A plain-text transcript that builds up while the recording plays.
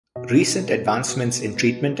Recent advancements in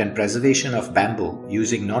treatment and preservation of bamboo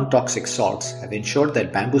using non-toxic salts have ensured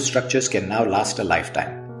that bamboo structures can now last a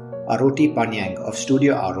lifetime. Aroty Panyang of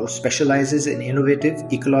StudioAro specializes in innovative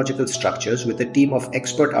ecological structures with a team of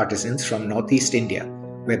expert artisans from Northeast India,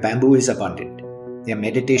 where bamboo is abundant. Their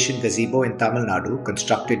Meditation Gazebo in Tamil Nadu,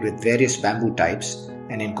 constructed with various bamboo types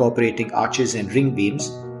and incorporating arches and ring beams,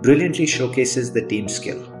 brilliantly showcases the team's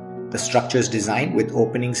skill. The structure's design, with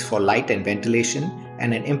openings for light and ventilation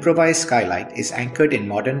and an improvised skylight, is anchored in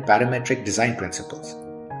modern parametric design principles.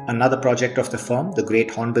 Another project of the firm, the Great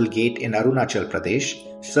Hornbill Gate in Arunachal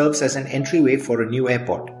Pradesh, serves as an entryway for a new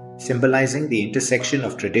airport, symbolizing the intersection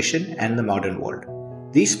of tradition and the modern world.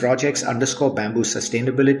 These projects underscore bamboo's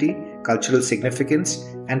sustainability, cultural significance,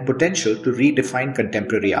 and potential to redefine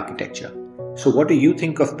contemporary architecture. So what do you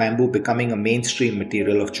think of bamboo becoming a mainstream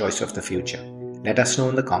material of choice of the future? Let us know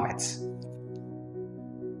in the comments.